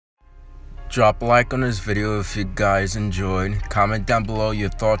Drop a like on this video if you guys enjoyed. Comment down below your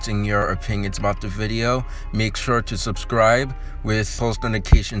thoughts and your opinions about the video. Make sure to subscribe with post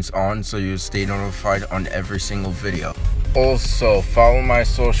notifications on so you stay notified on every single video. Also, follow my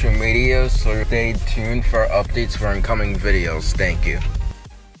social media so stay tuned for updates for incoming videos. Thank you.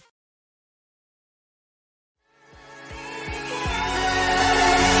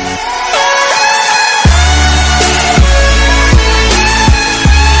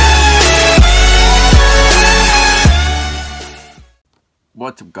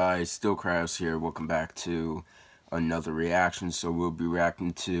 What's up guys, Still Krabs here, welcome back to another reaction. So we'll be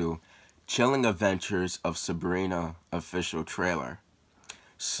reacting to Chilling Adventures of Sabrina official trailer.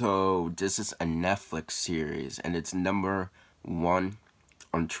 So this is a Netflix series and it's #1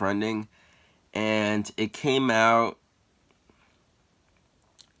 on trending, and it came out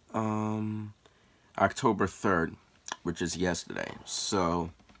October 3rd, which is yesterday.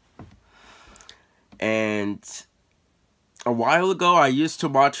 So, and a while ago, I used to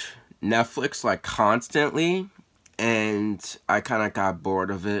watch Netflix like constantly, and I kind of got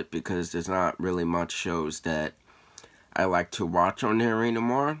bored of it because there's not really much shows that I like to watch on there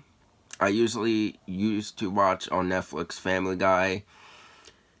anymore. I usually used to watch on Netflix Family Guy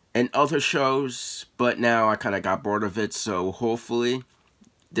and other shows, but now I kind of got bored of it, so hopefully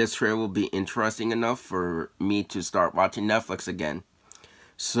this trailer will be interesting enough for me to start watching Netflix again.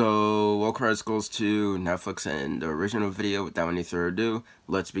 So, all credits goes to Netflix and the original video. Without any further ado,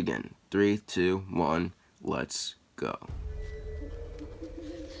 let's begin. 3, 2, 1, let's go.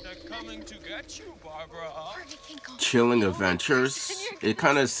 They're coming to get you, Barbara. Chilling Adventures. It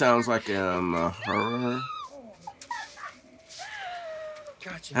kind of sounds like a horror.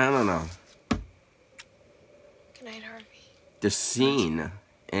 I don't know. Good night, Harvey. The scene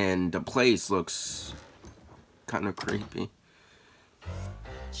and the place looks kind of creepy.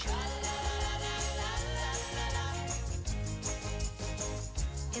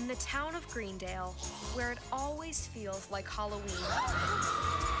 In the town of Greendale, where it always feels like Halloween,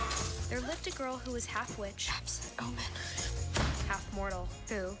 there lived a girl who was half witch, half mortal,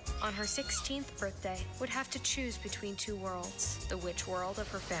 who, on her 16th birthday, would have to choose between two worlds: the witch world of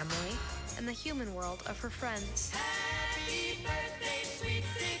her family and the human world of her friends. Happy birthday, sweet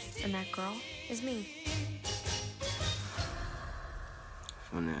 16. And that girl is me.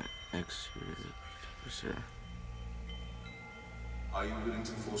 From that experience, for sure. Are you willing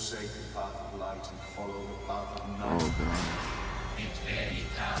to forsake the path of light and follow the path of night? Oh god.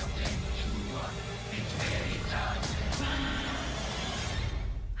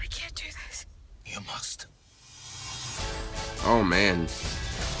 I can't do this. You must. Oh man.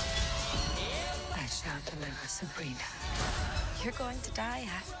 I shall deliver Sabrina. You're going to die,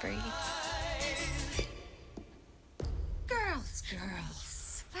 half-breed. Girls,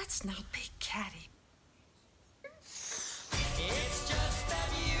 let's not be catty.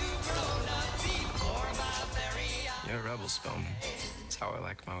 You're a rebel, Spellman. That's how I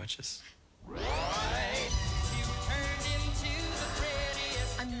like my witches.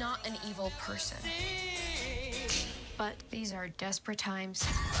 I'm not an evil person. But these are desperate times.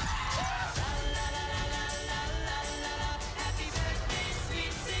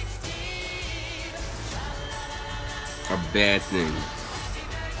 A bad thing.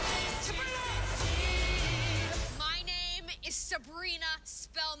 My name is Sabrina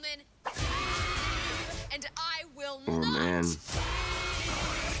Spellman, and I will Oh not man.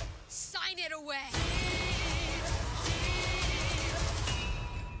 sign it away.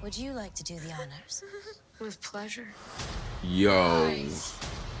 Would you like to do the honors? With pleasure. Yo.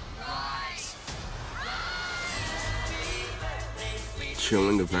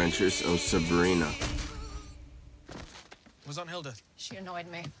 Chilling Adventures of Sabrina. Was on Hilda. She annoyed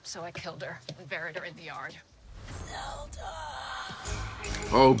me, so I killed her and buried her in the yard.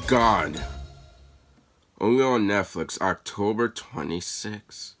 Oh god. Only on Netflix, October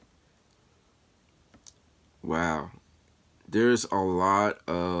 26th. Wow. There's a lot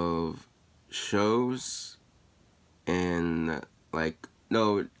of shows and like,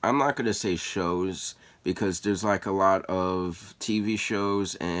 no, I'm not gonna say shows because there's like a lot of TV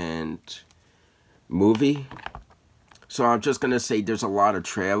shows and movie. So I'm just gonna say there's a lot of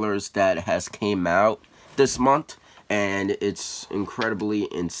trailers that has came out this month, and it's incredibly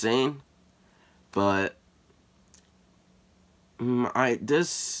insane. But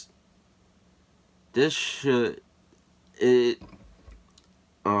this should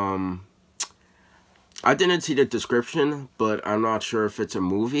I didn't see the description, but I'm not sure if it's a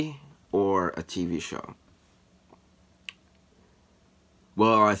movie or a TV show.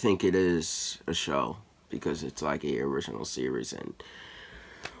 Well, I think it is a show because it's like a original series, and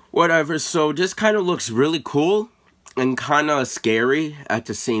whatever. So this kind of looks really cool and kind of scary at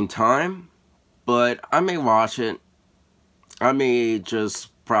the same time. But I may watch it. I may just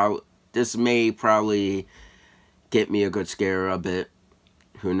this may probably get me a good scare a bit.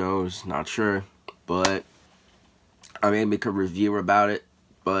 Who knows? Not sure. But I may make a review about it.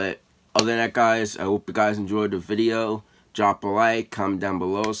 But other than that, guys, I hope you guys enjoyed the video. Drop a like, comment down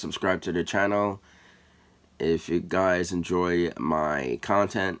below, subscribe to the channel if you guys enjoy my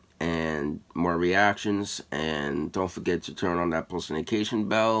content and more reactions. And don't forget to turn on that post notification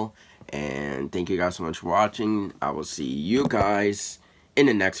bell. And thank you guys so much for watching. I will see you guys in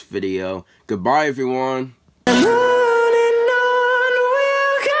the next video. Goodbye, everyone.